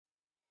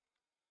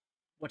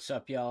What's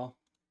up, y'all?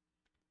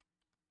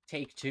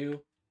 Take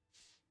two.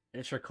 I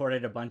just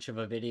recorded a bunch of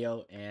a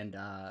video and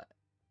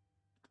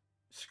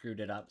screwed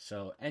it up.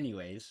 So,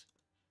 anyways,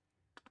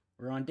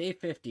 we're on day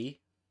 50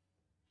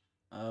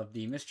 of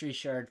the Mystery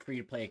Shard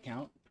free-to-play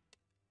account.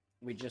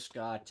 We just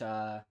got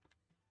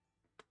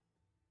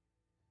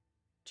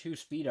two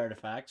speed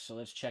artifacts, so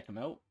let's check them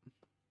out.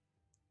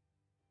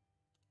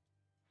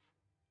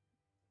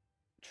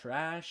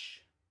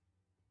 Trash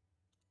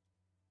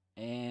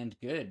and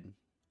good.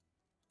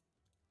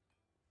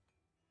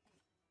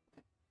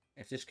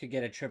 If this could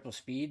get a triple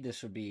speed,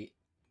 this would be,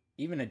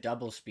 even a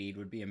double speed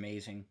would be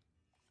amazing.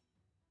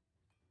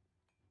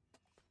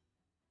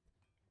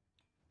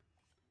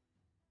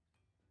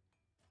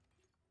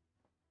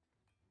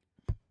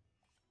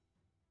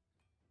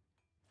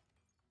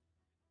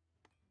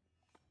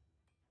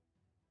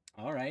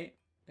 All right,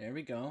 there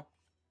we go.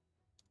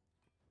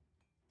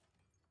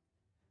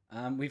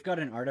 We've got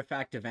an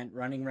artifact event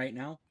running right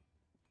now.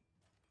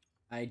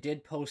 I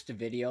did post a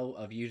video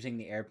of using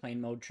the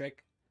airplane mode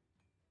trick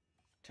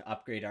to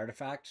upgrade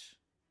artifacts.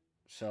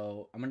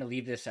 So I'm going to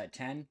leave this at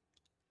 10.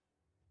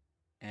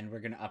 And we're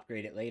going to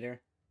upgrade it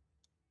later.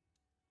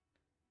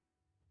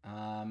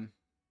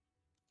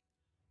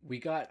 We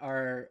got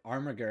our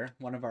armiger,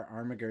 one of our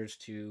armigers,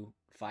 to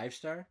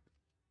 5-star.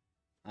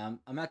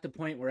 I'm at the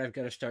point where I've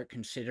got to start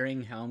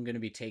considering how I'm going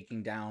to be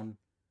taking down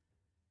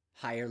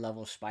higher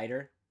level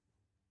spider.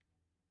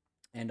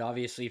 And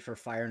obviously for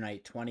Fire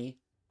Knight 20,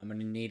 I'm going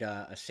to need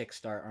a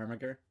 6-star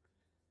armiger.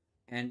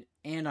 And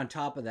on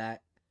top of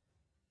that,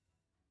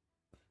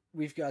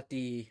 we've got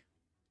the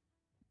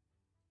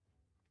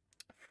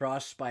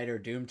Frost Spider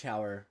Doom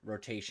Tower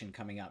rotation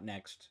coming up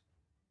next.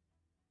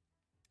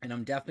 And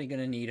I'm definitely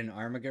going to need an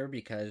armiger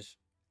because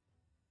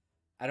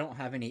I don't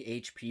have any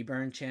HP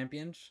burn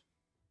champions.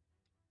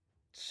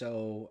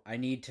 So I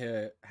need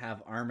to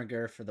have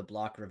armiger for the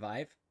block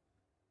revive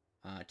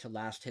to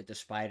last hit the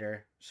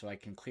spider so I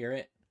can clear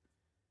it.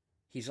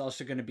 He's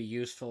also going to be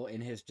useful in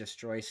his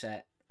destroy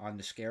set on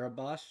the Scarab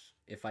boss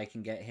if I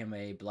can get him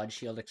a blood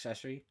shield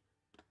accessory.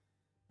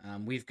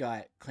 We've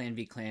got Clan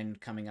v Clan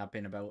coming up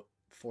in about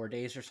 4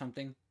 days or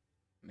something,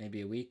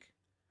 maybe a week.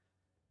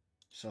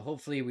 So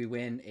hopefully we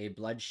win a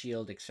blood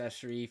shield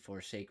accessory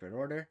for Sacred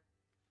Order.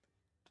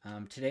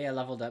 Today I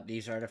leveled up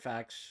these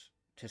artifacts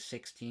to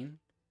 16,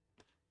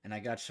 and I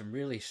got some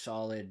really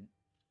solid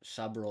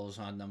sub rolls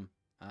on them.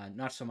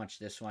 Not so much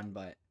this one,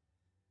 but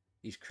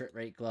these crit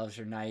rate gloves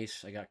are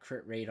nice. I got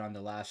crit rate on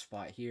the last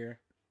spot here.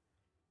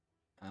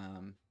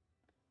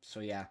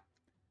 So yeah,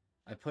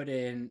 I put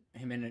him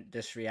in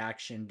this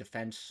reaction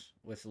defense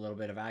with a little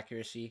bit of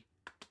accuracy.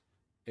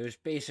 It was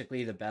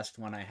basically the best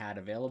one I had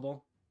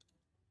available.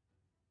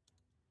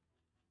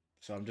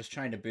 So I'm just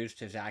trying to boost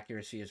his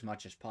accuracy as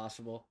much as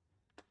possible.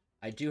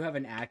 I do have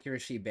an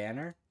accuracy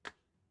banner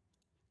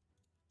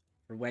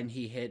for when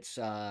he hits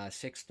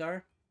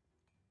 6-star.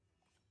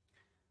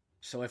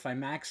 So if I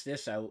max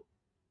this out,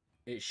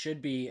 it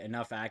should be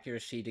enough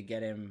accuracy to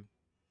get him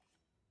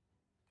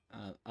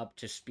up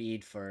to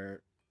speed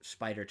for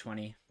Spider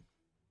 20.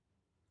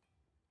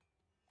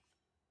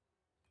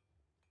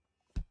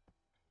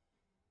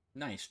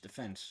 Nice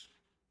defense.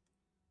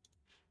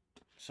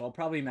 So I'll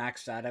probably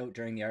max that out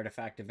during the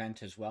artifact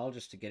event as well,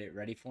 just to get it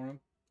ready for him.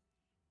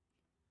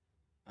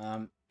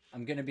 I'm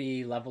going to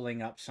be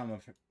leveling up some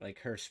of like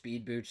her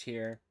speed boots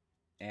here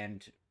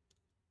and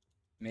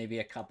maybe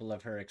a couple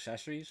of her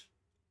accessories.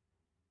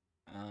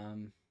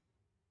 I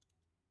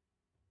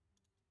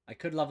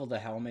could level the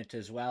helmet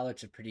as well.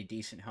 It's a pretty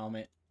decent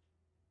helmet.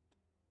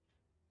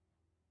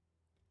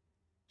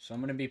 So I'm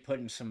going to be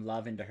putting some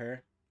love into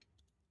her.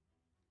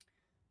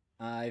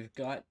 I've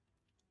got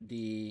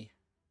the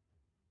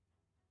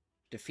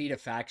Defeat a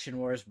Faction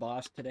Wars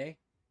boss today.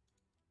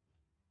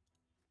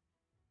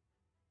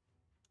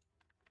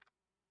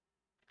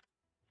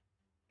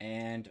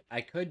 And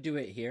I could do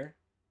it here,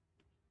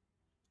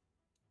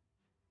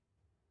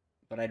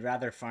 but I'd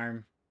rather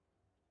farm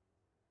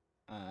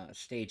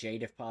stage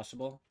 8 if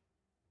possible.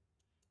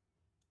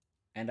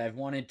 And I've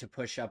wanted to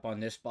push up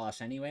on this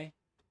boss anyway.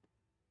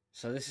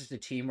 So this is the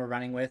team we're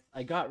running with.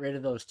 I got rid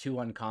of those 2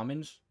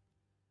 uncommons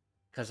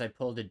because I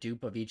pulled a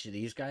dupe of each of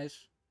these guys.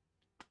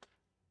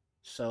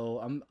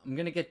 So I'm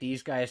going to get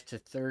these guys to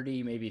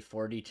 30, maybe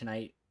 40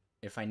 tonight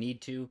if I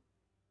need to.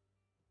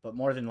 But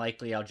more than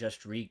likely, I'll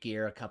just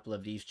re-gear a couple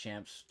of these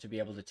champs to be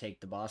able to take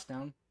the boss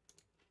down.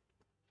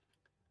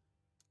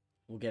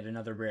 We'll get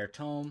another rare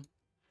tome.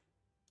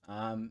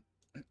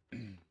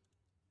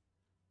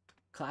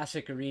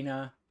 Classic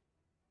arena.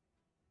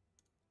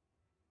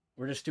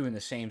 We're just doing the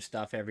same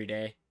stuff every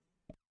day.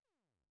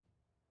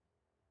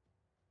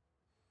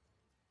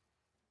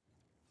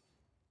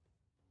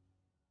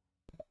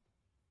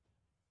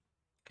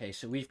 Okay,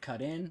 so we've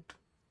cut in.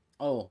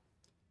 Oh,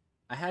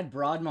 I had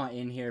broadmaw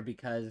in here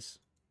because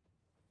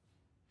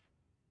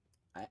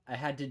I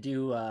had to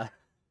do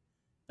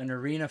an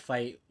arena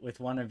fight with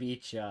one of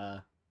each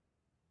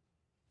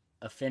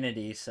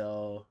affinity,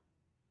 so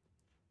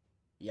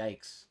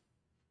yikes.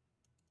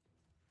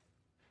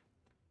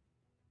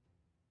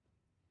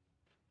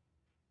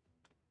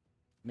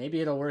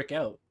 Maybe it'll work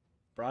out.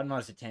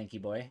 Broadmaw's a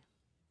tanky boy.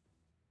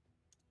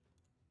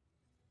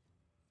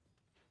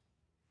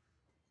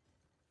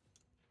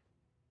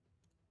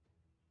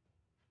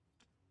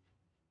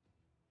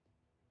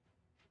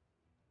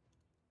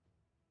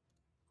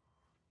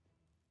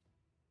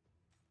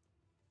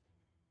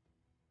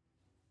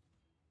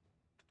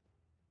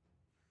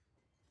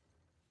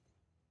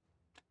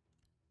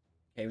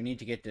 Okay, we need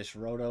to get this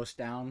Rotos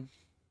down.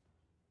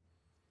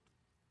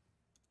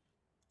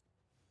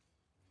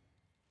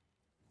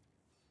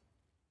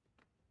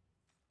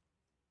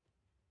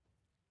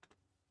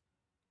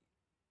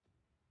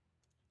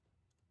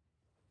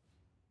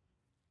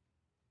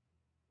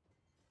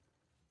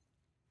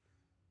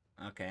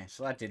 Okay,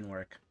 so that didn't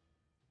work.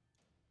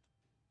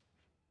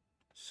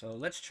 So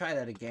let's try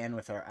that again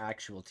with our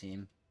actual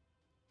team.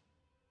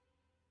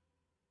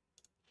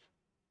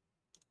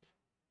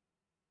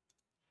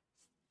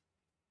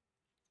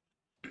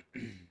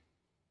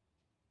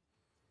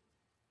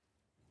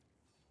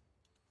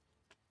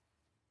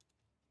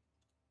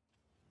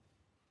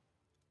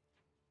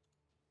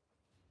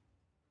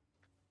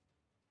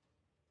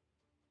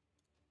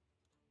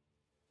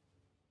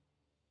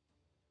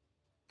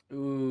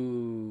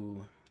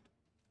 Ooh.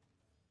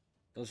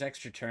 Those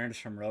extra turns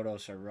from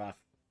Rotos are rough.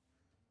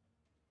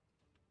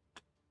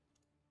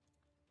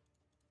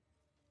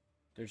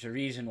 There's a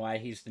reason why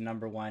he's the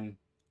 #1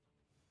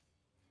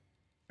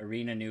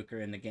 arena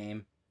nuker in the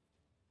game.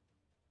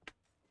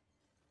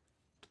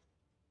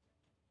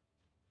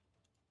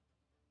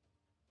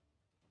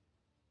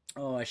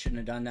 Oh, I shouldn't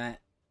have done that.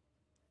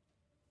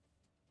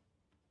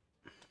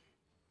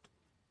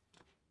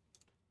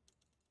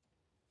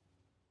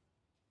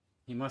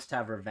 He must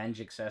have revenge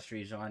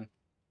accessories on.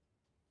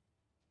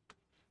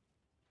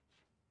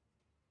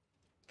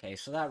 Okay,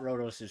 so that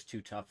Rotos is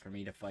too tough for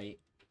me to fight.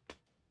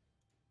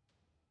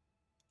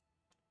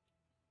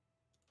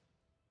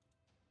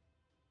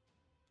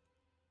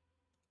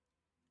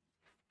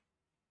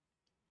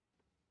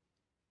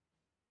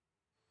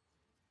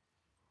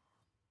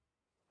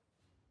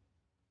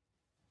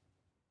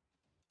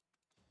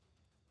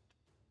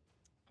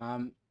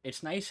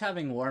 It's nice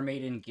having War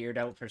Maiden geared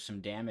out for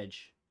some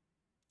damage.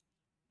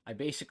 I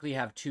basically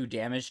have 2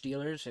 damage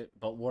dealers,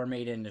 but War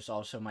Maiden is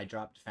also my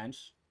drop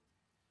defense.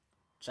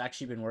 It's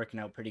actually been working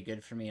out pretty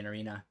good for me in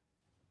Arena.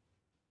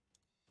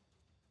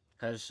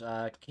 Because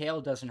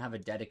Kale doesn't have a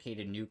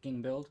dedicated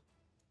nuking build.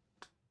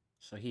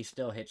 So he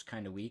still hits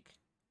kind of weak.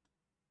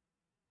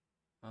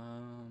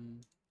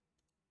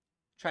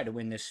 Try to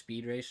win this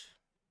speed race.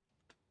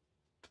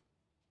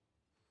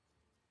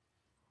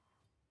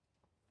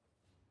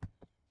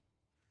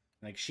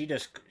 Like,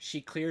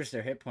 she clears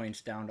their hit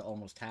points down to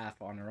almost half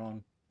on her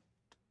own.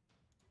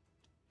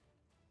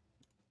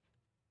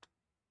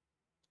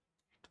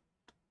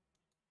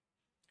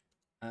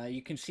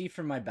 You can see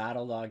from my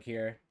battle log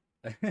here.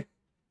 I've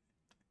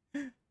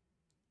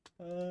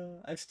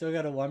still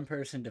got a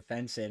 1-person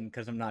defense in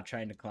because I'm not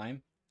trying to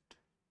climb.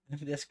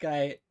 This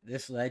guy,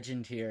 this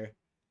legend here,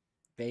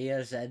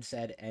 Baya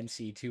ZZ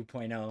NC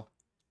 2.0.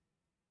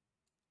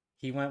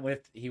 He went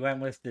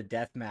with the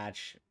death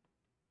match.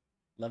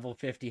 Level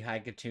 50 High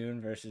Katoon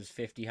versus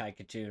 50 High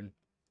Katoon.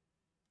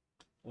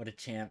 What a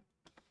champ.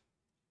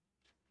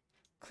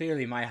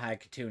 Clearly my High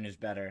Katoon is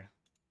better.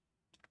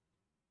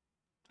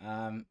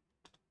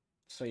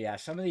 So yeah,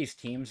 some of these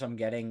teams I'm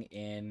getting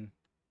in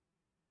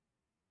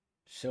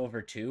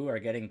Silver 2 are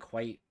getting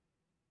quite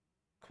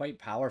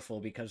powerful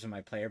because of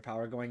my player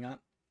power going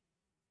up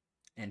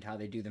and how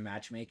they do the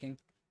matchmaking.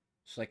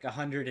 It's like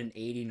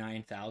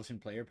 189,000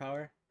 player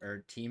power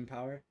or team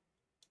power.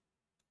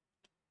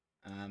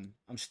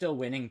 I'm still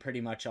winning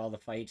pretty much all the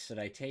fights that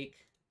I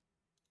take.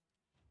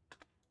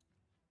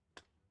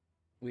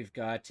 We've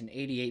got an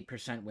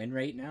 88% win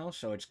rate now,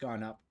 so it's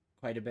gone up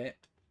quite a bit.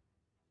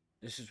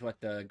 This is what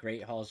the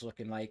Great Hall's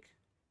looking like.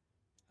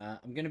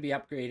 I'm going to be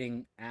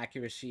upgrading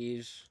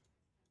accuracies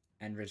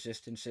and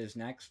resistances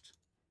next.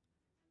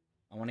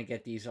 I want to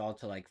get these all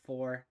to like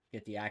 4,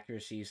 get the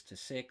accuracies to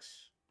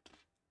 6.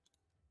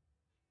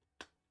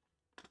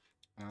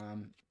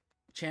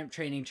 Champ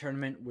training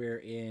tournament, we're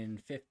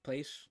in 5th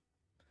place.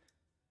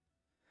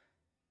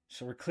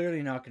 So we're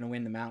clearly not going to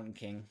win the Mountain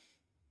King.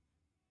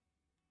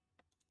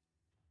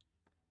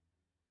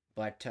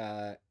 But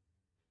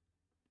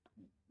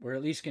we're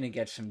at least going to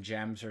get some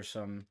gems or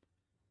some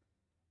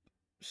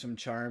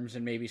charms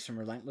and maybe some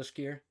relentless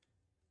gear.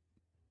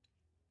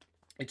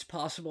 It's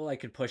possible I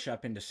could push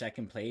up into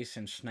 2nd place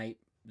and snipe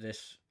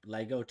this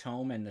Lego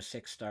tome and the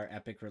 6-star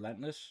epic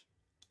relentless.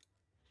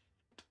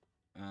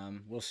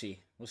 We'll see.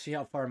 We'll see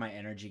how far my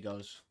energy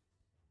goes.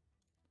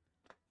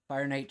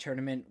 Fire Knight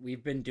tournament.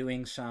 We've been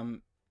doing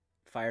some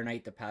Fire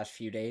Knight the past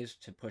few days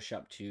to push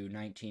up to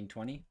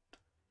 1920.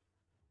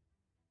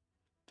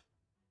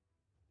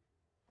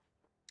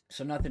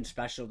 So nothing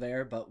special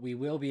there, but we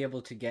will be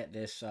able to get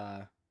this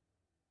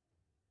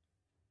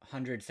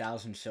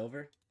 100,000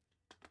 silver.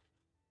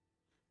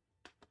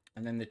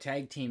 And then the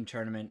tag team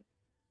tournament,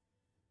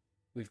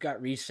 we've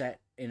got reset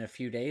in a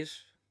few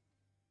days.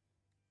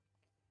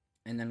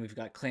 And then we've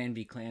got Clan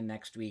v Clan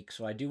next week.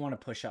 So I do want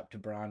to push up to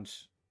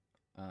Bronze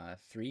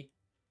 3.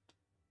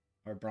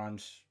 Or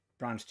Bronze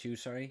 2,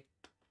 sorry.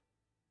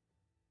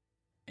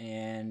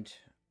 And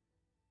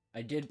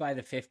I did buy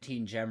the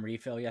 15 gem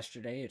refill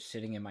yesterday. It's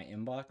sitting in my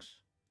inbox.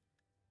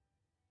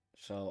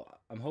 So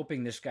I'm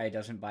hoping this guy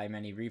doesn't buy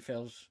many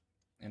refills.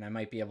 And I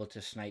might be able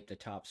to snipe the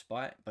top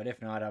spot. But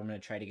if not, I'm going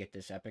to try to get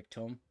this epic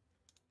tome.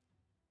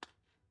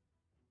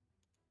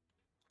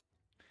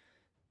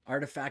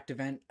 Artifact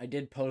event. I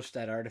did post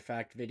that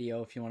artifact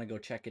video if you want to go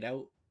check it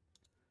out.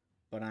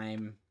 But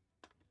I'm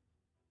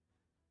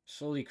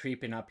slowly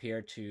creeping up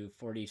here to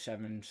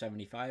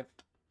 47.75.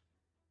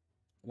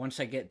 Once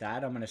I get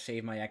that, I'm going to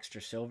save my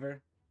extra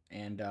silver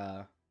and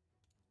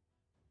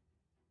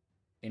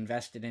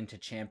invest it into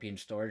champion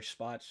storage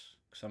spots.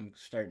 Because I'm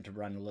starting to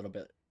run a little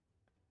bit,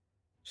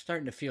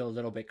 starting to feel a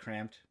little bit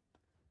cramped.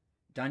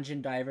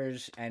 Dungeon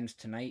Divers ends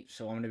tonight,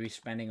 so I'm going to be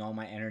spending all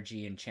my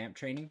energy in champ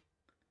training.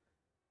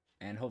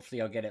 And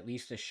hopefully I'll get at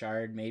least a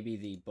shard, maybe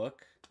the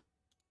book.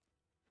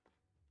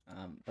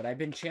 But I've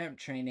been champ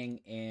training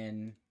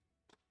in...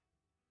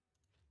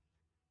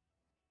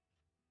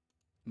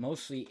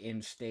 mostly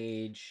in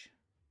stage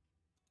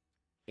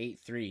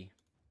 8-3.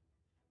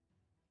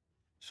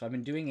 So I've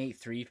been doing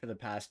 8-3 for the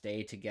past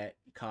day to get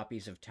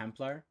copies of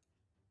Templar.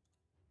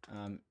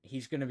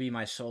 He's going to be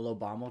my solo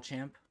Bommel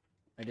champ.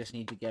 I just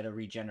need to get a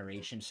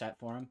regeneration set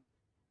for him.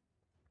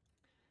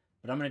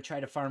 But I'm going to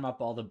try to farm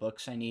up all the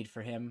books I need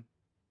for him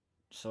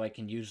so I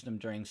can use them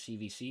during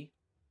CVC.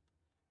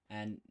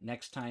 And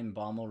next time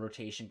Bommel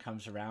rotation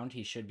comes around,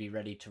 he should be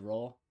ready to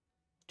roll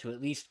to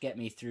at least get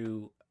me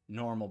through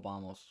normal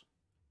Bommels.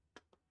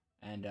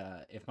 And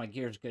if my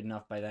gear's good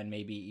enough by then,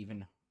 maybe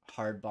even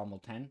hard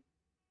Bommel 10.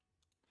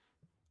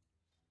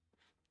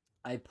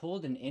 I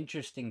pulled an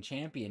interesting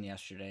champion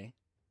yesterday.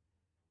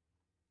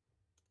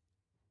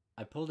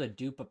 I pulled a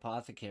dupe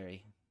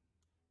apothecary.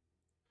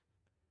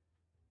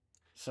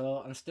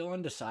 So I'm still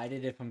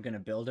undecided if I'm going to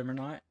build him or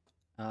not.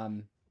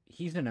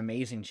 He's an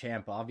amazing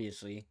champ,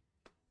 obviously.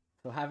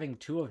 So having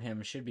 2 of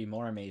him should be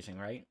more amazing,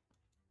 right?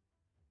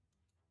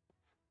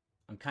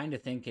 I'm kind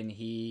of thinking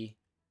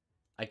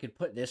I could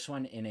put this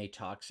one in a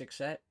toxic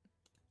set.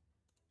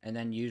 And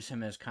then use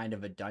him as kind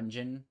of a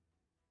dungeon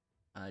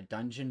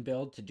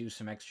build to do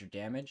some extra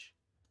damage.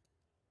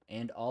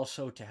 And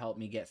also to help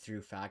me get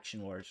through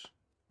faction wars.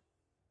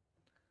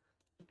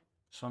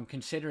 So I'm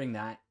considering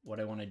that, what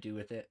I want to do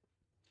with it.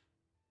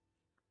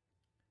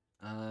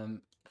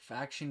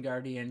 Faction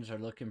Guardians are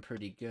looking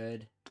pretty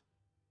good.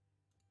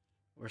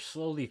 We're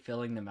slowly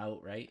filling them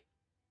out, right?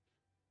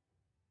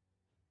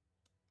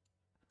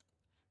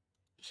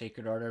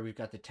 Sacred Order, we've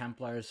got the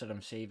Templars that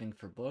I'm saving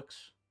for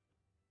books.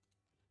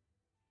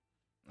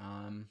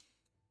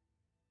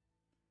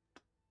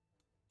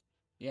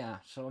 Yeah,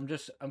 so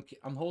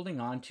I'm holding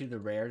on to the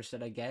rares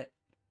that I get,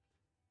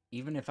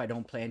 even if I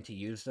don't plan to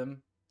use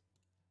them,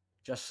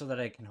 just so that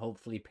I can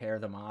hopefully pair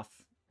them off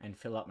and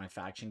fill up my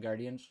Faction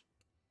Guardians.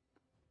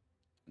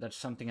 That's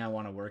something I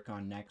want to work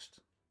on next.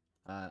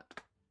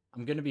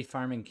 I'm going to be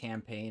farming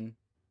campaign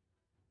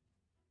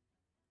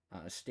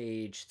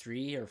stage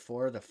 3 or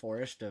 4, the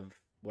forest of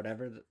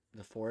whatever,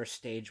 the forest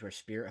stage where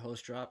Spirit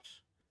Host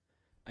drops.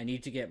 I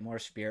need to get more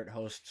Spirit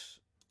Hosts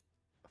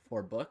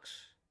for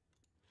books.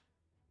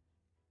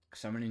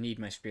 Because I'm going to need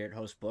my Spirit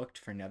Host booked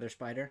for Nether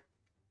Spider.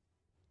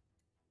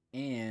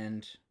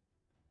 And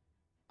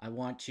I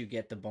want to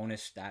get the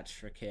bonus stats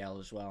for Kale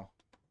as well.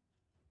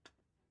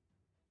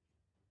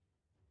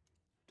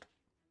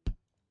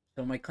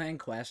 So my clan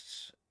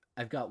quests,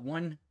 I've got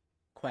one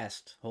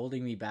quest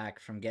holding me back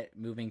from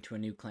moving to a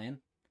new clan.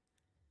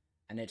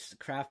 And it's to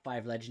craft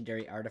 5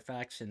 legendary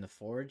artifacts in the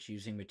forge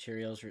using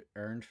materials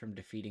earned from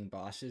defeating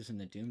bosses in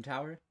the Doom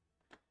Tower.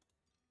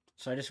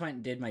 So I just went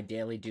and did my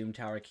daily Doom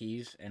Tower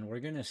keys, and we're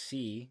going to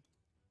see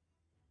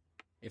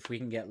if we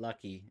can get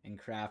lucky and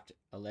craft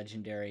a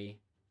legendary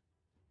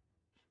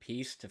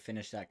piece to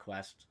finish that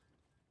quest.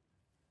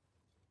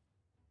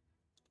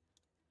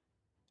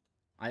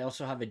 I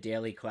also have a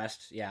daily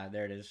quest. Yeah,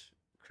 there it is.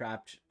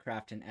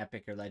 Craft an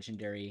epic or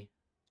legendary.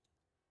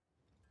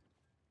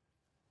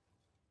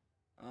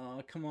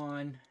 Oh, come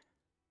on.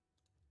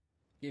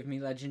 Give me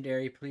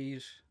legendary,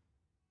 please.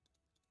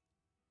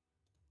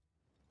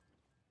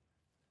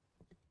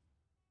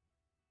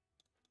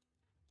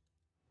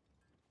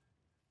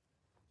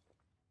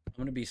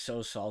 I'm going to be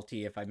so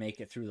salty if I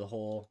make it through the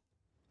whole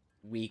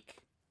week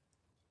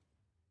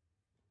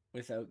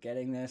without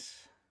getting this.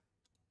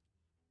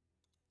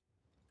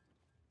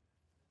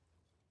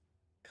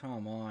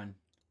 Come on.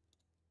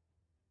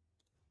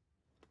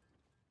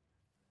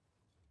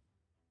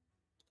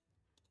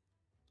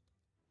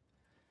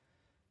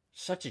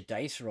 Such a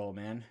dice roll,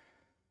 man.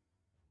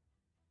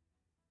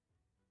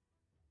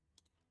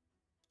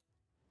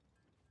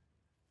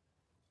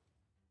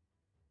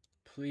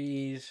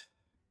 Please.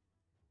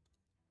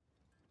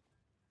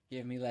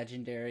 Give me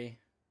legendary.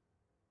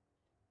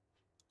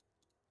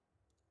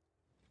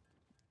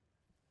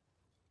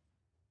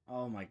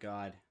 Oh my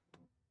god.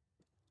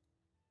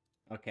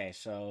 Okay,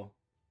 so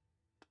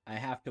I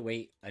have to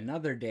wait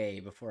another day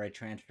before I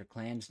transfer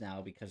clans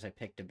now because I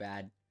picked a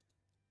bad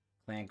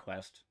clan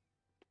quest.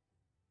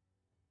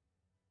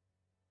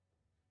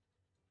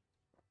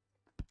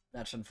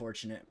 That's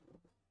unfortunate.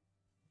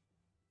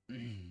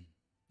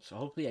 So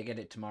hopefully I get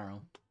it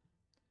tomorrow.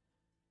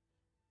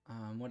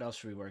 What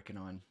else are we working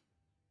on?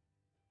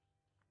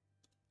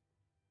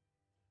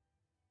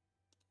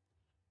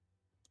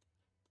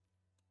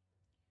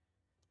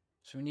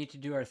 So we need to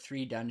do our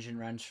 3 dungeon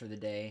runs for the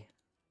day.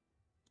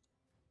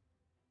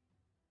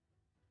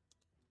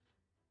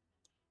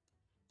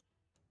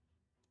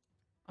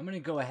 I'm gonna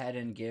go ahead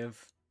and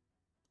give.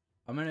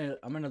 I'm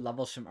gonna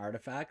level some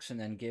artifacts and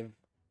then give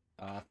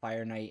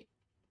Fire Knight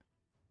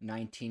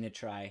 19 a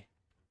try.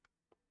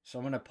 So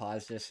I'm gonna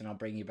pause this and I'll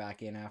bring you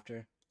back in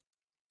after.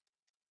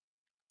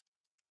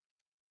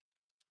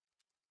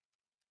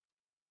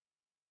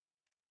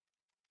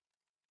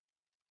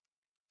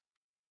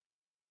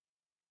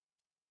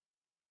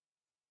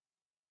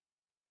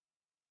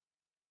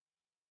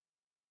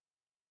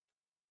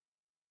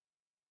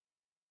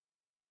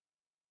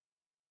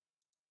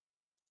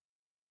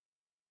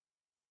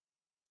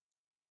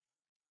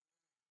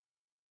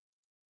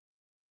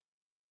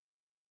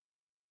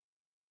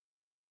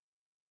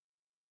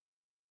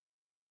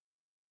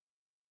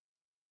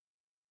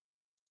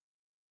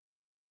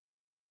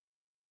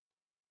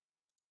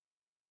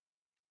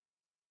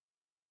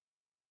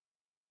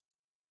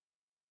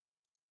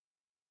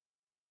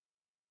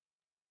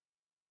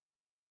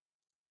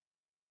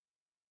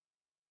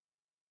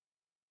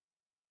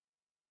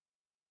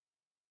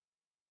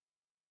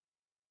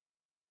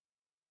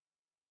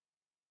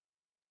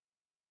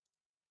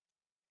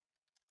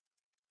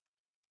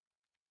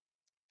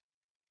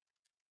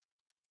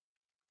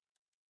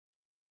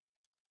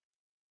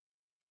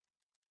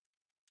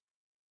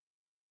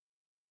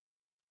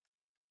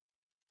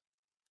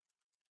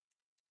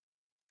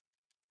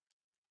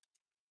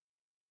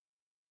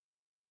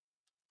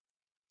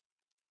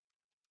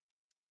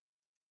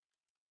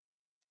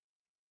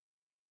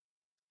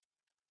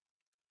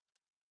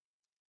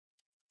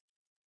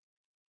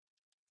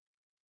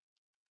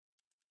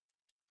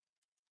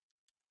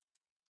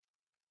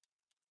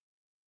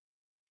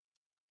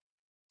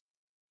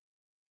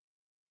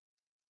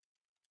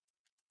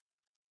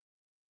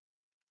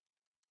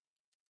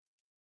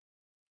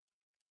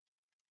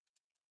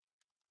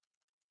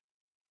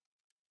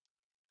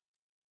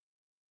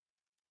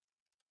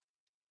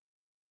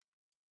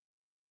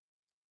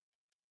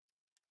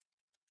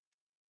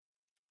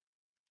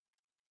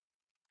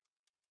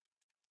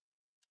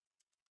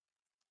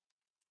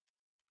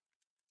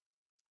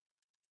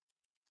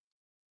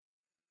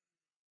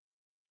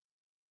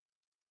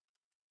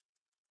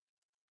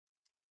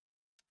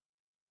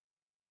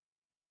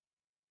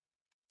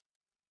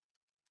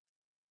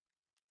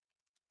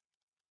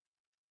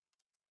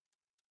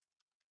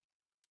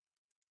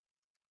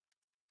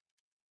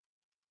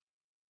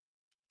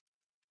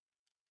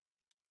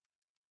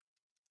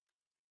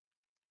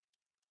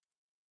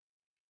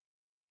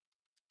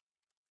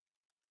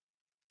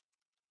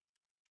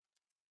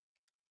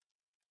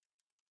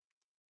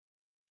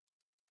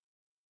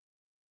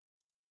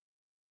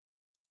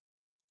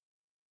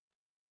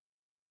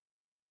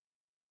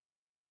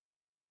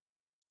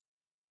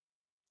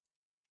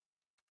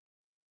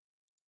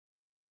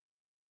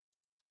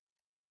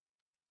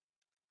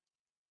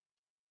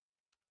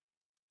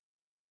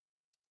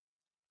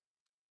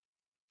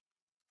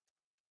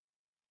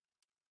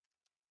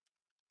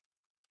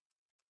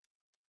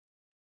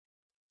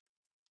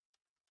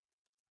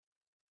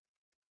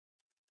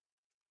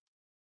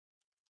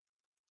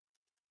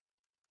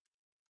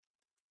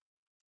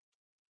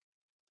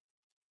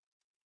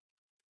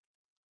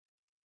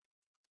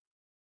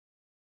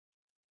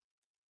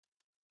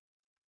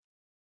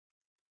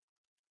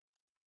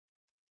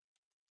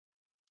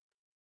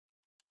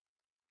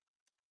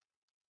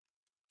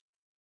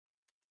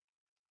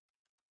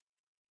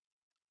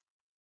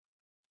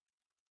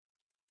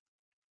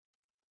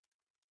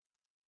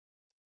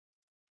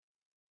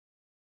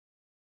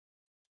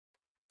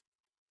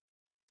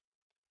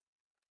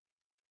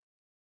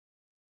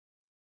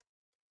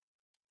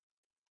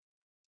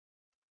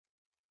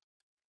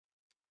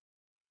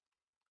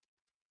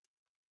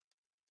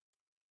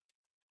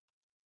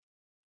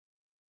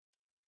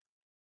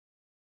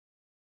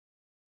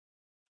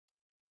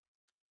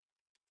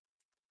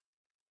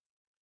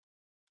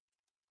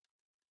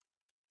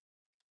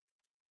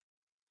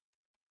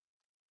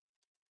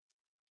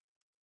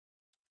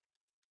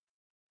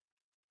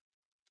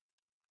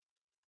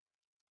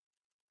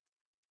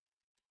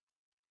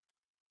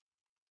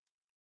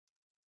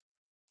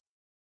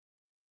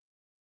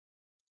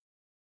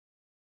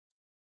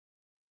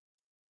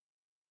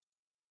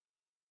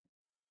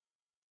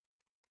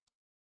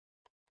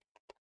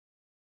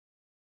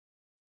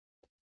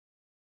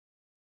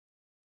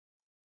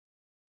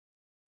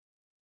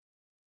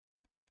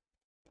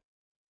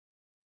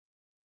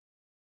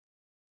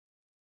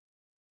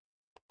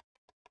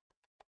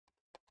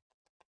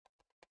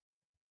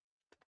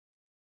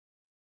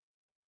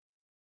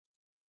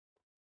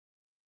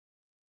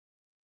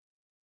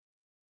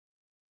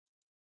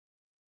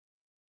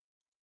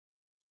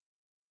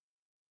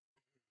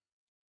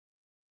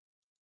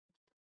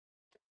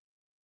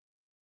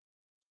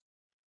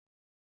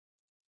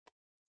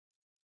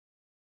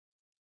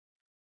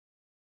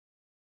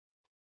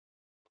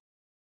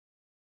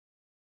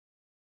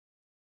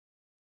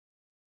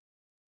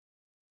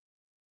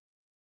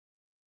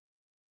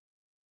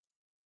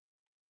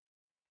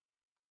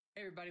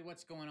 Hey everybody,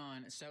 what's going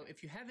on? So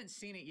if you haven't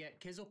seen it yet,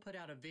 Kizzle put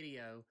out a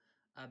video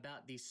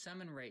about the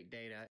summon rate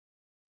data.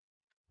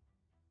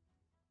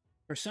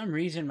 For some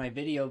reason, my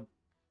video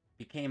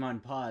became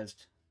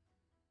unpaused.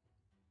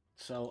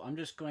 So I'm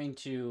just going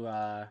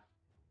to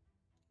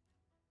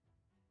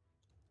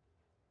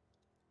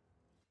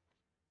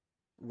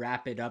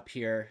wrap it up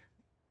here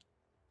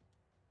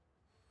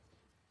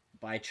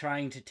by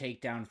trying to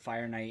take down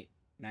Fire Knight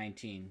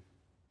 19.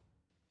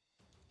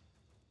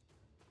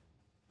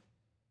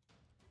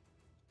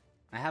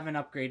 I haven't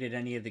upgraded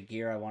any of the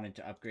gear I wanted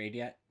to upgrade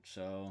yet,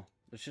 so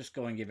let's just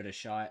go and give it a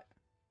shot.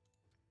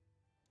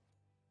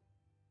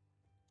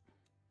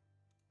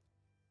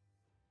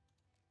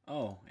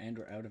 Oh, and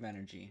we're out of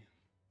energy.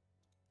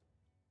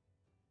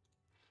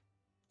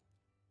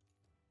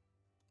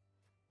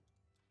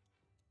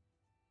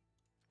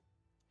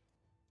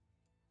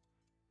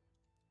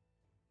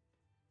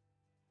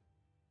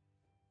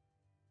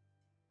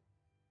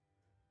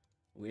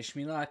 Wish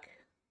me luck.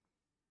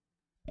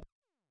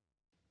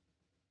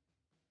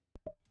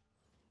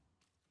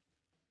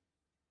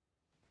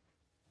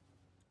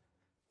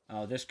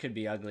 Oh, this could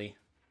be ugly.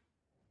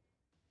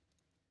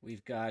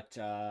 We've got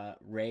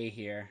Ray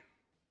here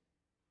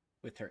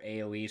with her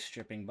AoE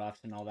stripping buffs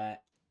and all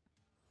that.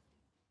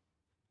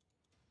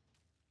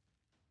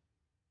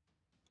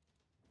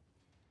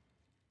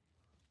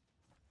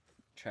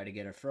 Try to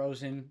get her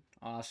frozen.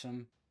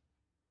 Awesome.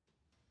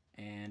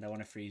 And I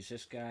want to freeze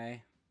this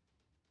guy.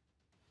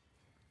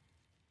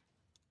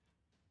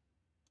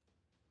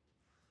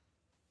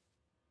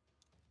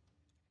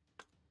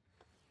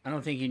 I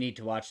don't think you need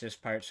to watch this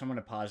part, so I'm going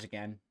to pause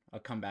again.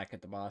 I'll come back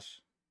at the boss.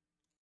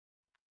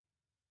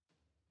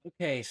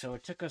 Okay, so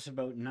it took us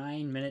about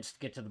 9 minutes to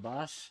get to the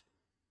boss.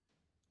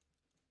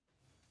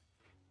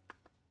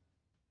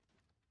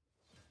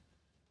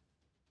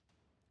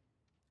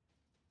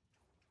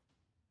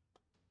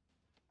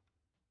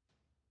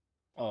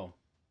 Oh,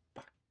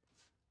 fuck.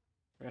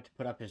 Forgot to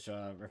put up his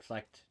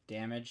reflect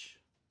damage.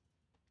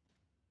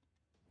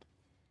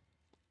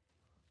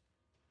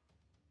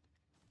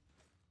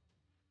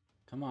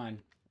 Come on.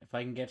 If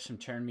I can get some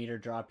turn meter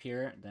drop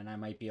here, then I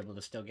might be able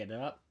to still get it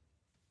up.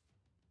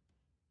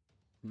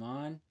 Come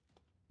on.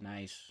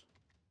 Nice.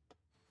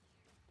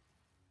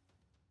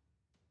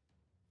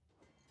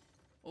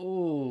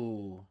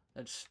 Oh,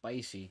 that's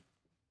spicy.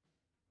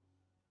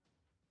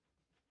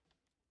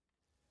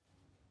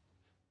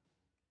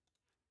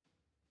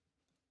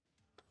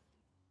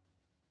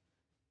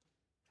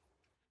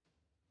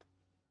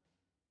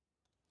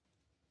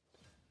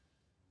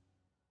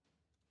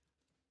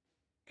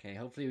 Okay,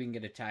 hopefully we can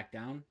get attack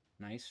down.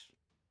 Nice.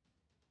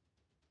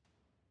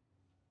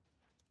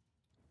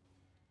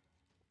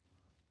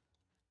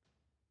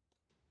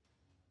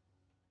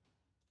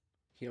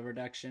 Heal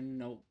reduction.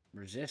 Nope.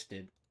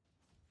 Resisted.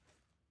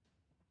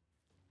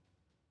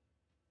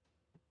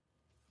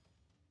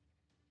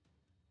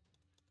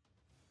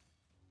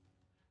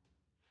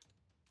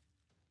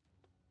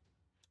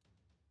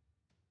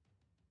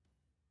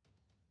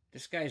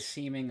 This guy's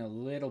seeming a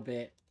little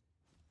bit...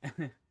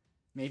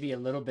 maybe a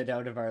little bit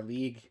out of our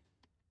league.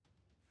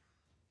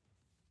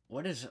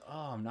 What is...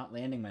 Oh, I'm not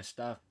landing my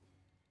stuff.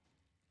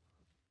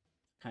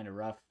 Kind of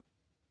rough.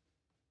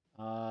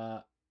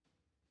 I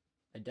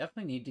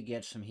definitely need to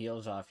get some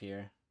heals off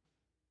here.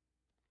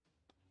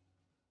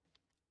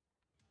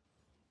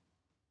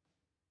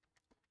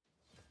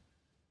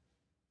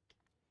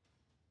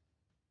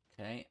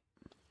 Okay.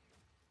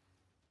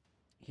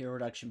 Heal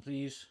reduction,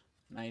 please.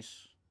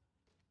 Nice.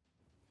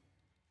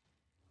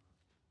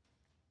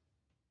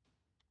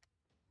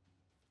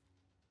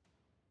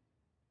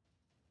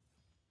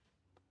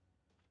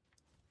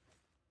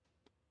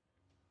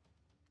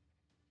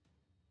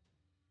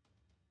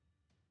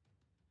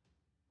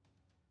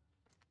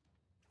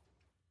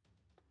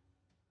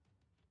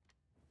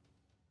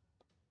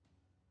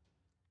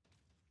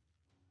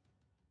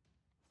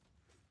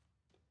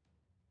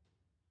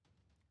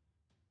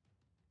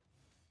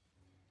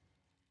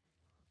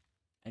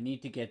 I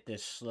need to get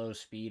this slow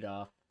speed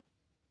off.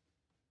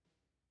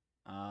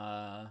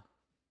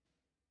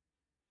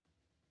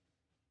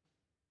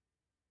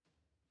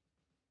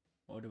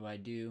 What do I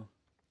do?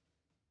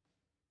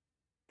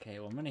 Okay,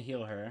 well, I'm gonna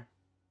heal her.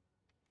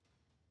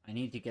 I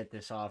need to get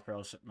this off or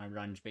else my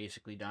run's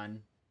basically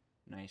done.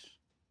 Nice.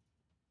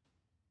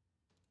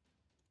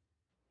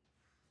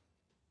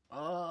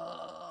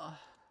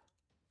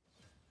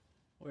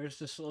 Where's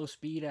the slow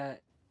speed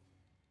at?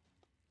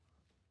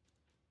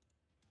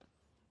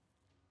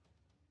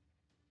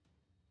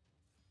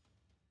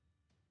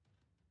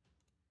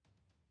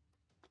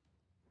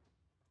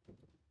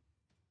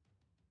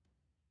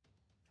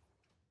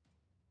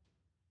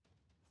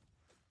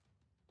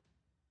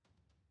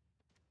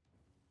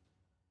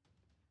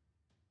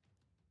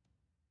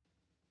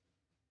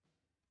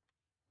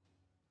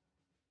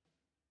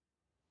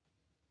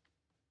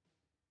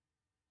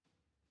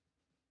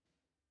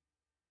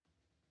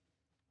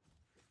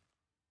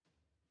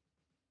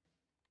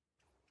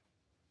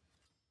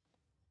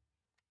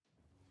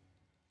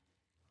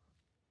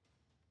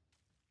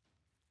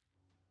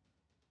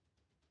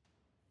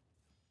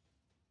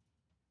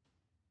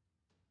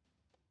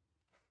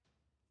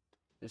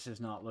 This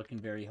is not looking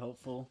very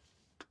hopeful.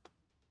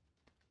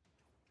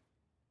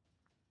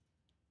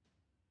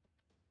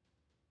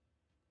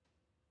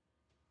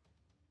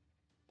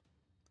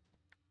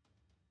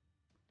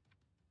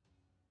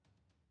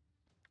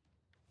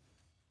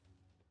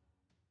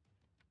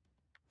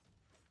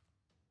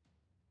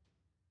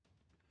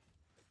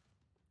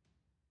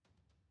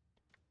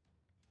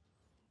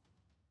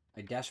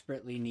 I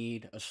desperately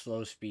need a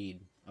slow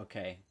speed.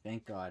 Okay,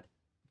 thank God.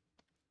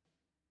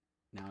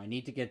 Now I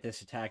need to get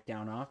this attack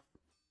down off.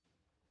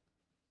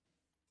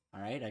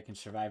 Alright, I can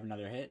survive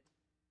another hit.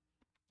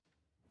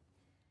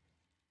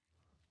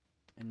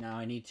 And now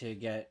I need to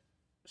get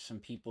some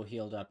people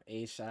healed up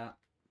ASAP.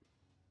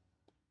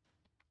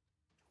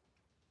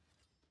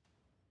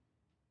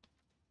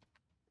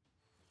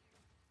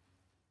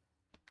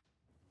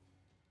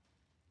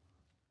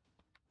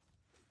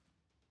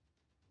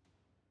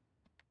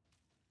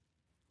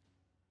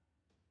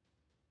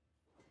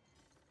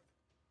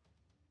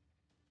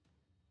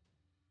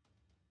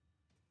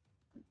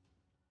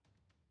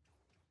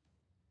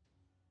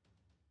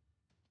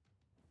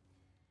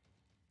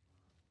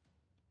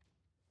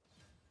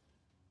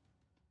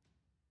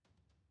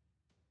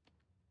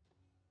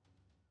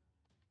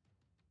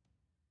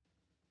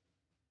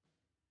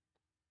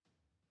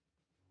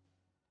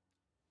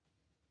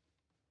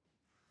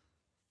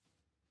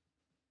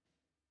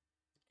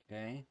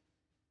 Okay.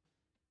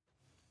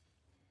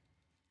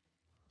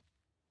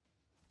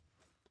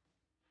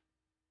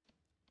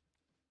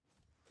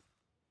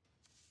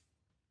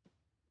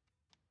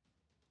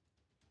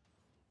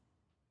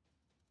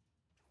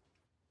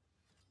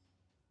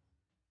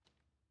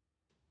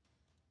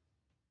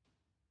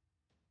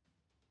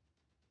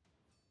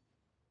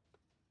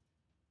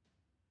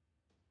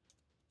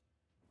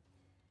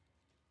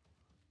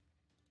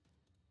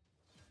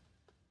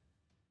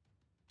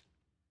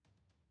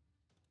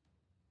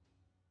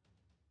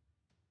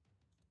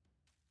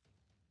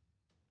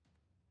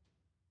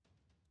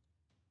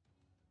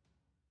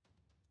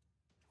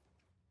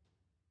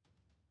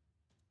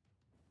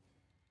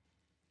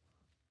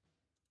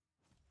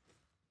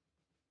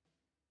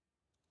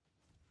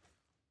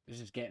 This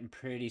is getting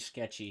pretty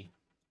sketchy.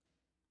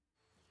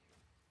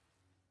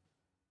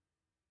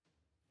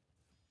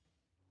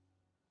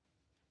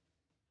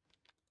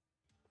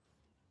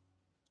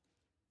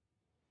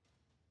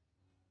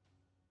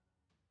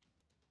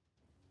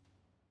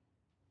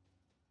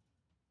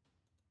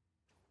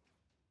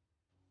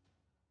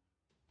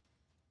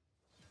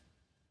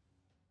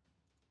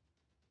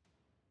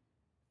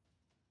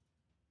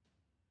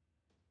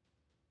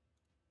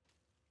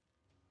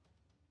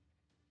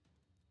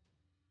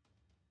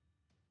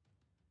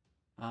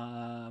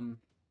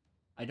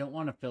 I don't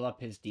want to fill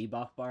up his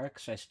debuff bar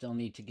because I still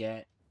need to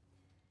get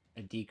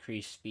a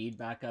decreased speed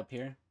back up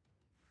here.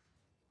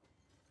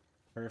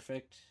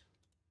 Perfect.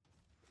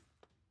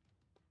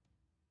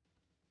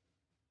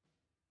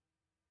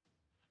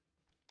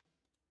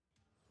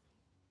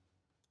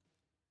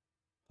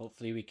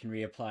 Hopefully we can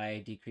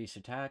reapply decrease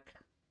attack.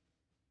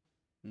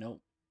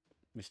 Nope.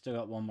 We still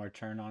got one more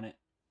turn on it.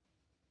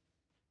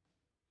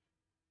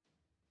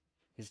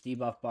 His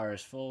debuff bar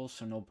is full,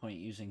 so no point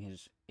using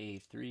his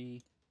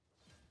A3.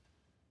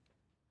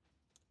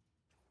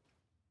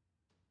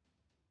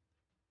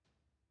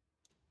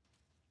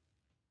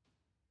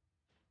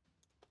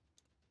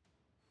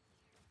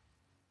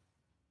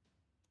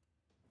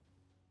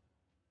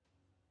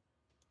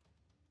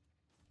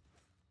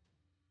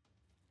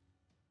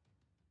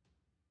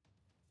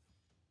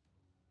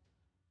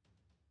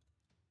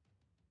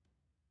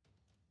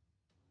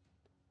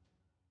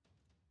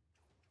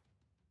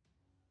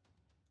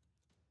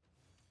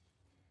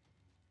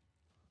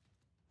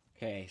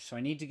 Okay, so I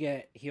need to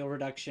get heal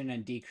reduction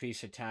and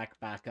decrease attack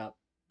back up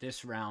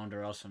this round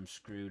or else I'm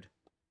screwed.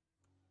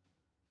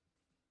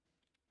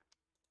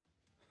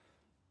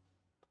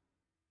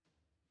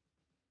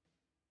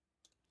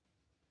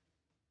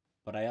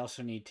 But I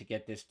also need to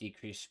get this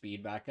decreased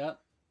speed back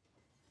up.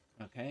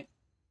 Okay.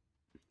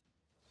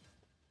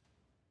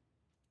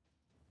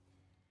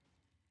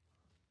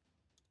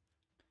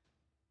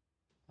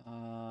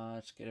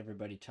 Let's get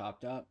everybody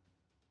topped up.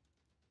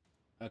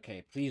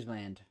 Okay, please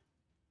land.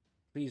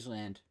 Please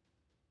land.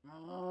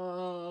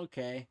 Oh,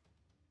 okay.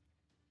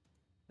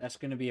 That's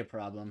going to be a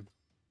problem.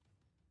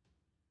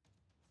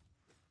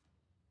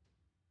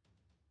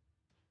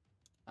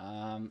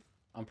 I'm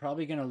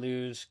probably going to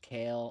lose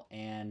Kale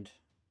and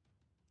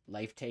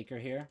Life Taker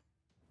here.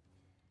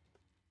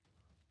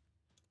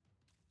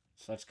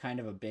 So that's kind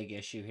of a big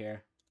issue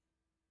here.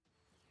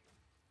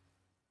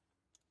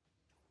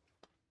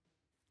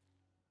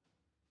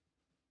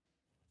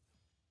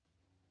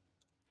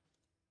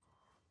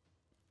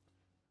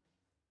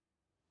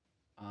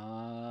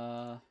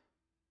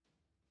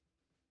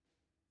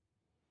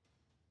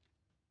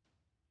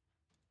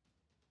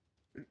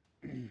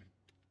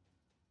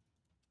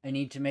 I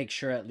need to make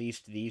sure at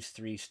least these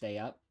three stay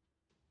up.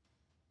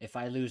 If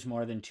I lose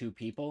more than 2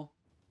 people,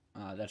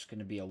 that's going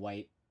to be a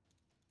wipe.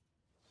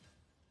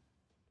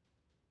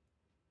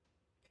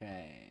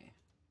 Okay.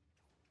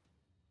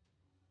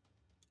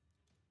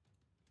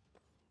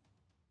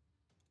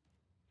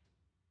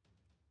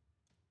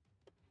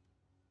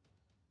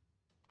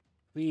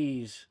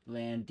 Please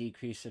land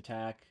decrease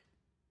attack.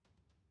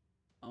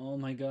 Oh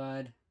my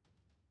god.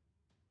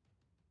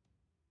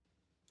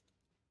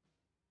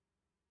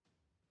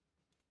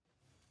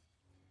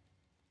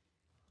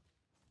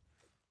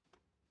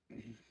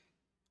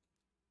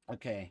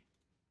 Okay.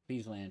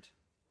 Please land.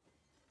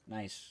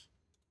 Nice.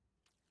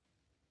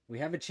 We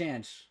have a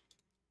chance.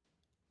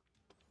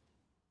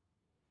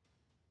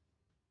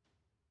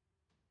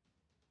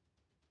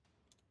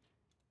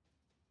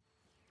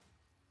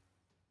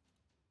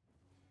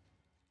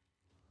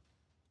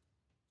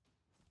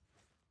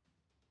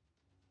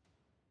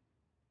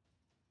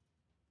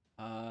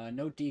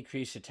 No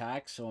decrease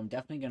attack, so I'm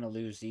definitely going to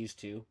lose these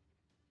two.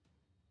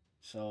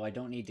 So I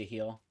don't need to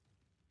heal.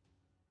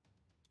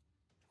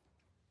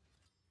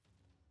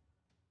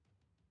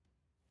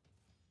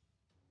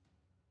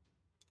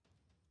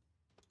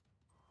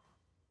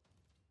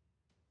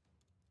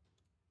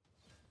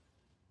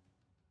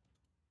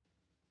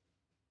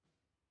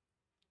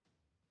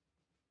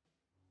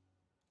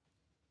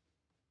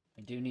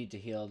 I do need to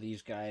heal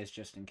these guys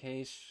just in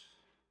case.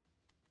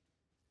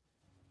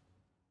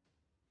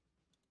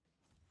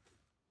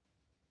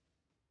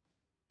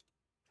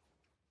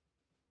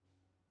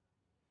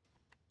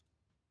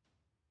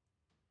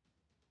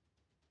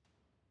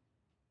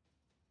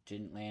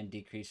 Didn't land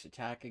decrease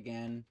attack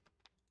again.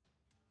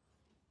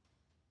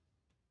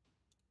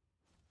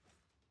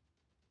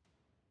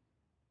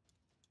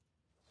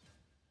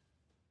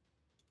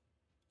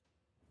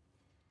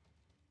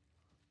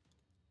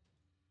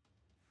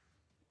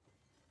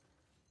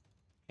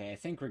 Okay, I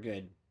think we're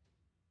good.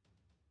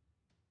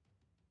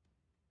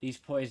 These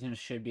poisons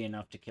should be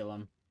enough to kill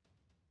him.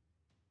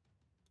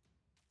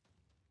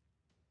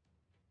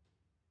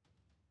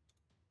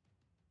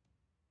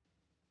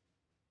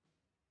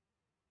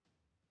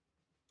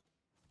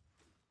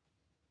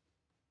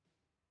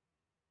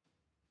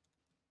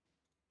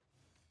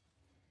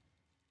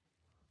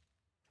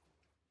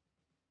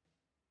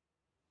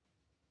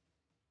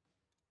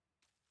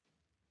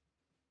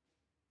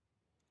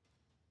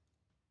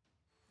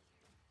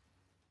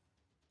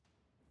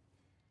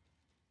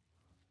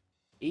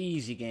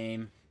 Easy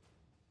game.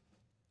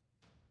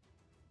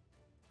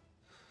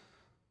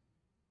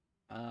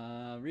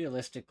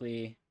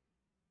 Realistically,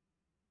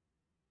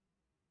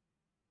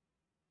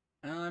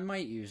 I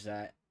might use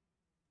that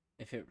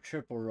if it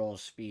triple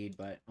rolls speed,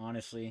 but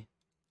honestly,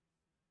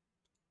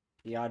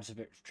 the odds of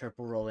it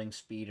triple rolling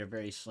speed are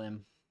very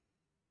slim.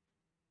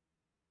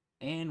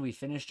 And we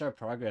finished our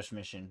progress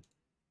mission.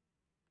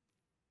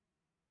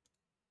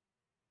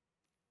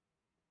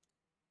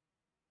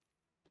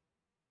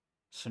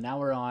 So now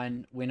we're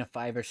on win a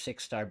 5 or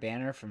 6 star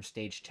banner from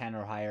stage 10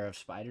 or higher of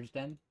Spider's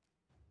Den.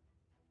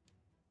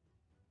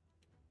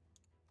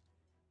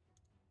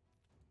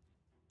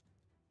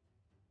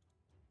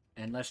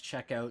 And let's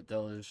check out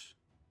those.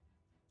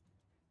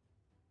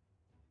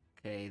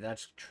 Okay,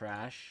 that's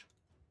trash.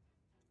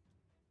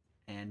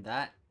 And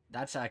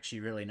that's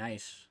actually really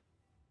nice.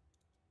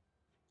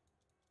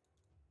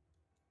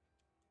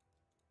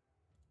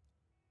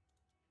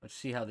 Let's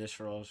see how this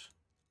rolls.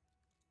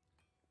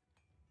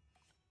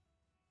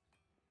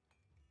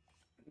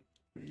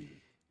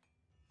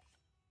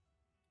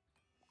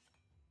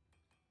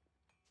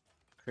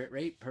 Crit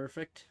rate,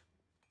 perfect.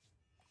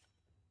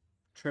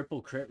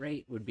 Triple crit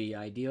rate would be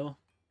ideal.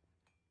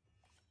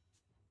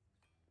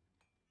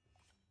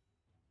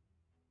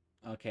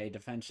 Okay,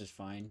 defense is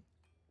fine.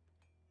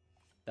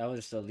 That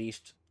was the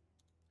least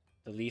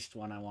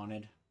one I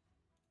wanted.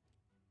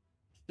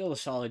 Still a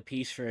solid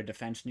piece for a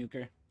defense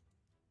nuker,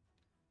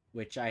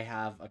 which I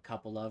have a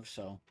couple of,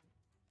 so.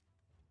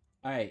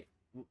 Alright,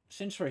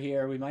 since we're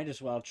here, we might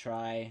as well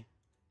try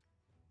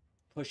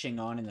pushing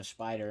on in the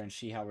spider and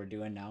see how we're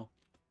doing now.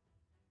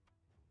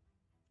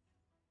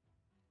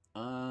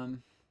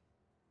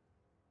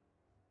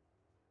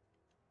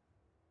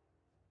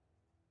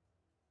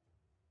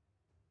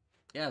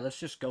 Yeah, let's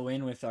just go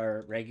in with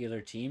our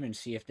regular team and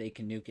see if they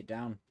can nuke it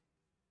down.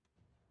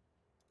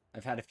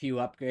 I've had a few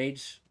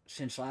upgrades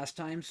since last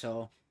time,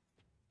 so...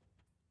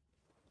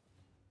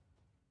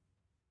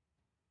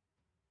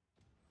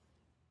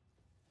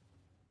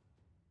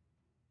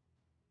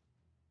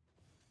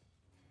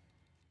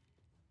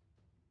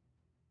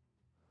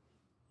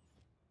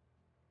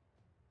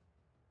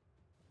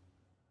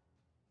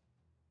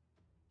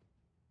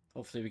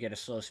 hopefully we get a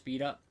slow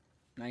speed up.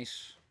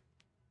 Nice.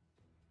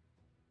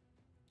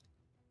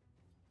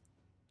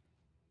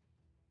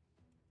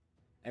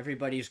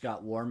 Everybody's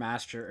got War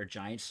Master or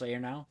Giant Slayer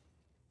now.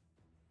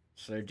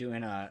 So they're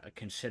doing a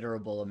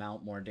considerable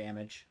amount more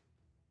damage.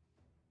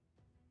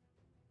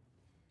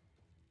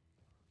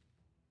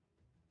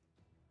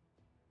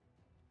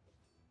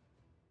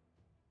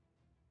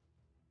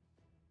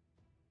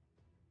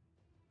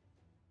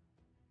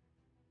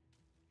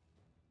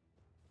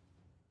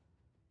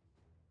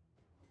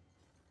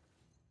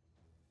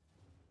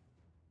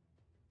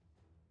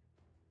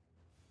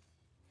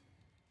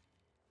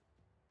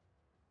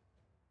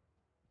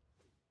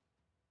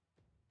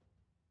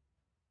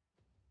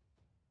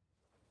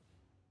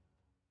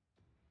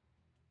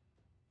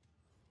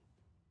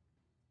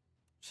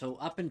 So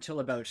up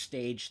until about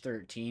stage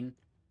 13,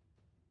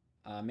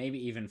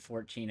 maybe even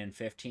 14 and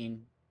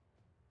 15,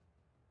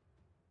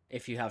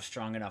 if you have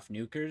strong enough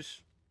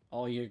nukers,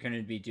 all you're going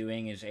to be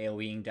doing is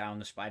AoEing down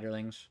the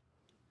spiderlings.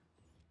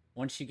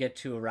 Once you get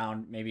to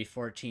around maybe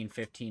 14,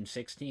 15,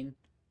 16,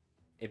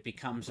 it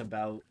becomes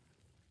about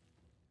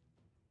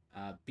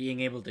being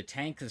able to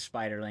tank the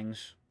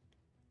spiderlings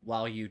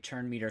while you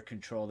turn meter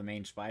control the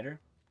main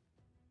spider.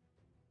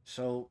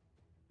 So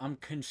I'm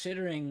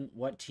considering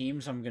what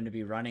teams I'm going to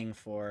be running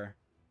for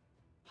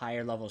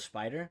higher level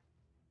spider.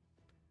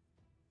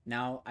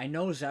 Now, I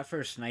know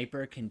Zephyr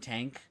Sniper can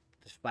tank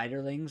the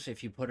spiderlings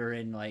if you put her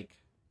in, like,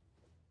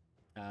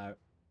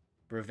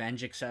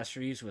 revenge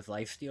accessories with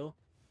lifesteal.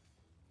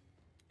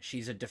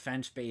 She's a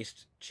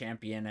defense-based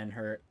champion, and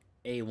her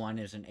A1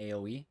 is an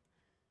AoE.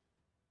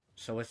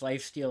 So with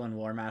lifesteal and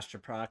War Master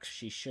procs,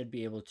 she should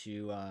be able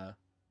to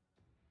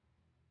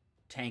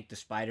tank the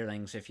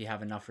spiderlings if you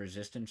have enough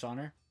resistance on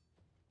her.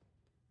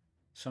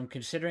 So I'm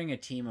considering a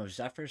team of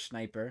Zephyr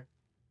Sniper,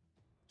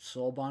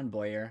 Soulbond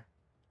Boyer,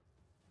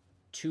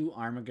 2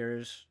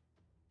 Armigers,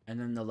 and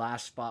then the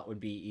last spot would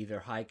be either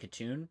High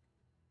Katoon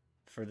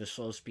for the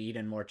slow speed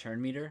and more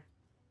turn meter,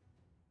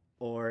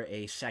 or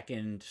a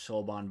second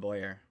Soulbond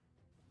Boyer.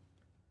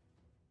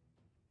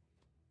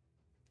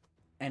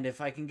 And if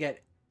I can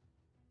get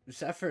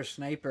Zephyr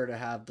Sniper to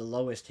have the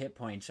lowest hit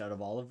points out of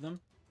all of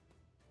them,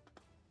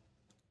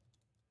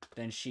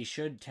 then she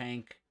should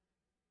tank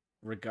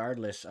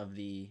regardless of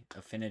the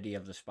affinity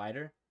of the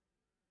spider.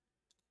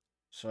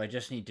 So I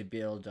just need to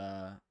build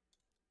Zephyr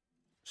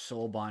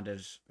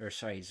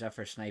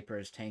Sniper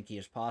as tanky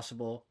as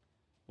possible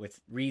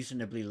with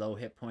reasonably low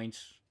hit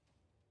points,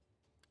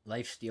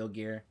 lifesteal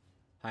gear,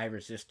 high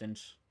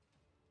resistance,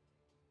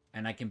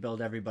 and I can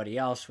build everybody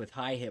else with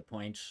high hit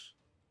points.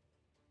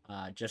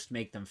 Just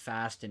make them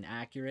fast and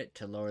accurate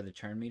to lower the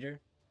turn meter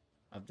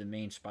of the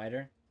main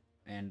spider,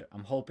 and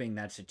I'm hoping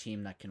that's a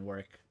team that can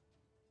work.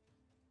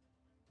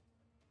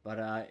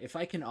 But if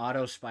I can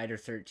auto Spider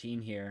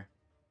 13 here,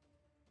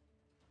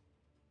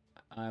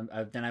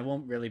 then I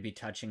won't really be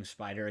touching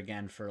Spider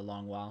again for a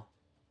long while.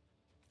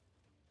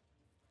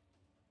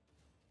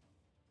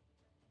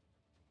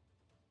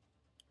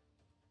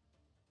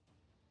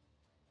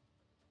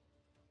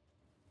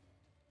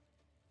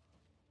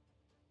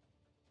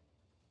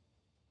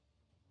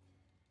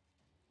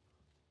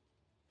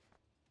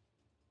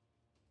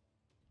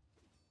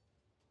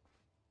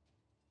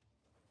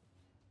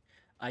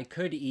 I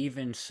could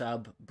even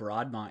sub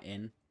broadmaw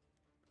in.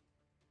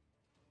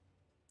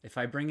 If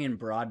I bring in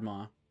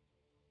broadmaw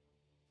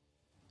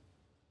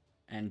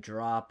and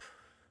drop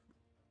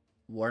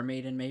War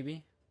Maiden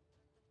maybe,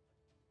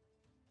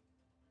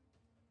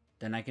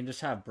 then I can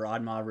just have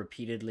broadmaw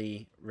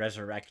repeatedly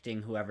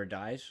resurrecting whoever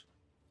dies.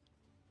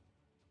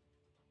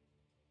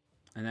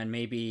 And then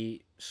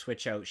maybe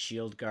switch out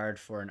Shield Guard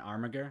for an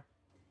Armiger.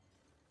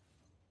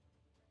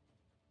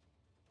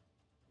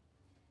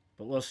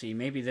 But we'll see.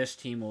 Maybe this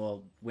team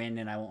will win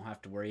and I won't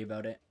have to worry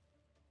about it.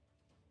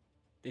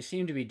 They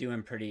seem to be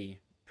doing pretty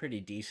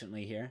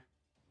decently here.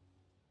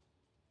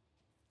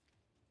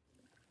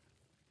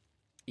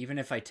 Even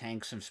if I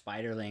tank some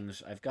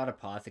spiderlings, I've got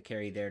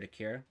Apothecary there to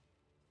cure.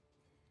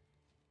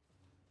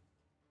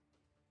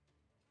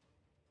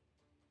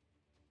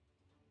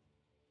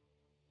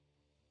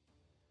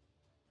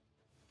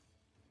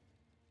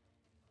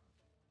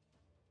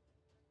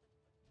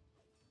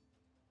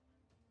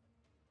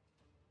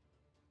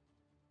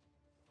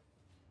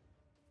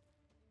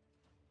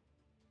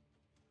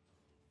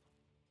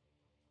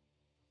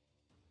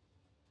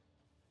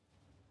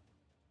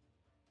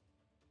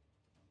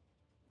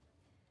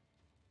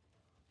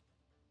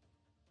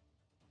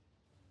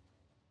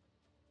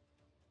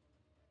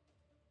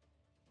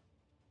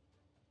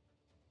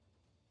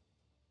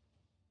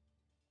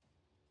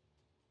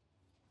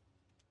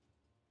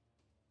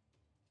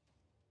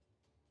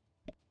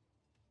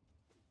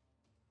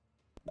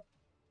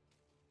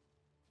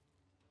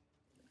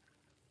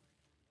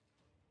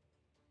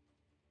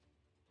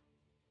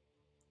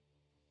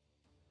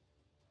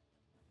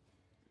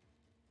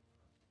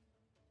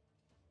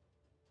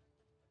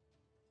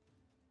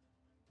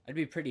 I'd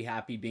be pretty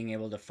happy being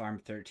able to farm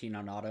 13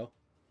 on auto.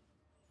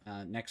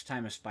 Next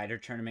time a spider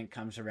tournament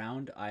comes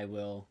around, I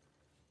will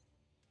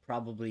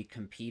probably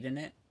compete in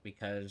it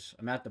because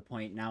I'm at the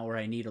point now where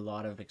I need a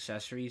lot of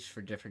accessories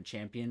for different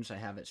champions I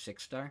have at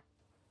 6-star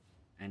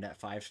and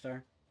at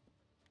 5-star.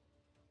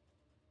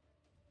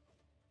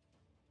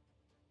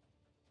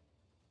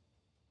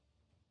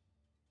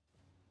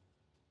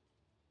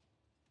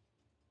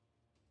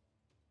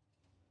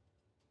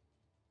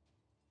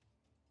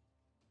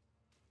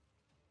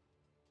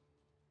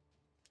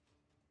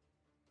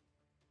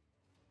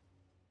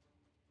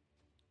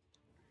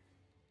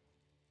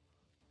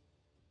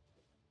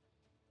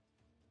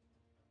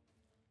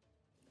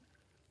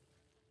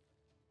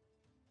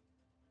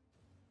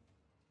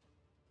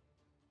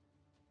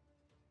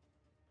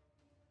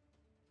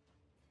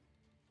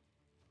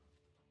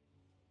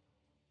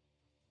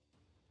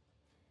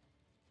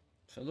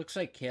 So it looks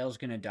like Kale's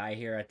going to die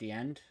here at the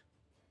end.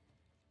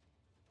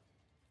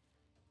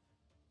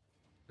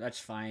 That's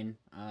fine.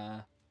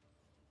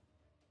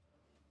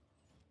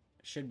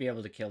 Should be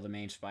able to kill the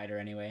main spider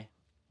anyway.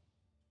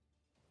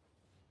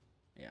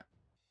 Yeah.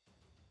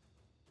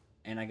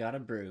 And I got a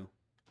brew.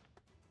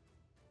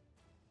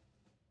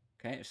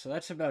 Okay, so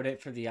that's about it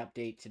for the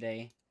update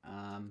today.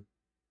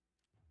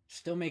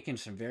 Still making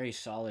some very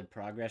solid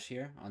progress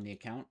here on the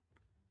account.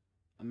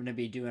 I'm going to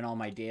be doing all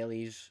my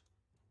dailies,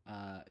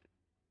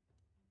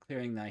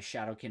 clearing the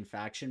Shadowkin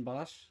faction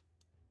boss.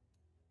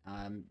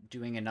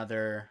 Doing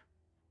another...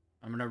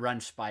 I'm going to run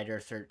Spider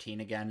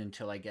 13 again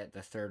until I get the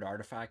 3rd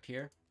artifact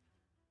here.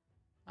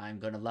 I'm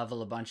going to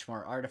level a bunch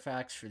more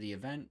artifacts for the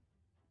event.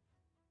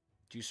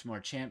 Do some more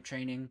champ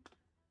training.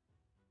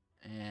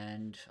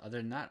 And other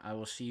than that, I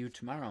will see you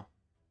tomorrow.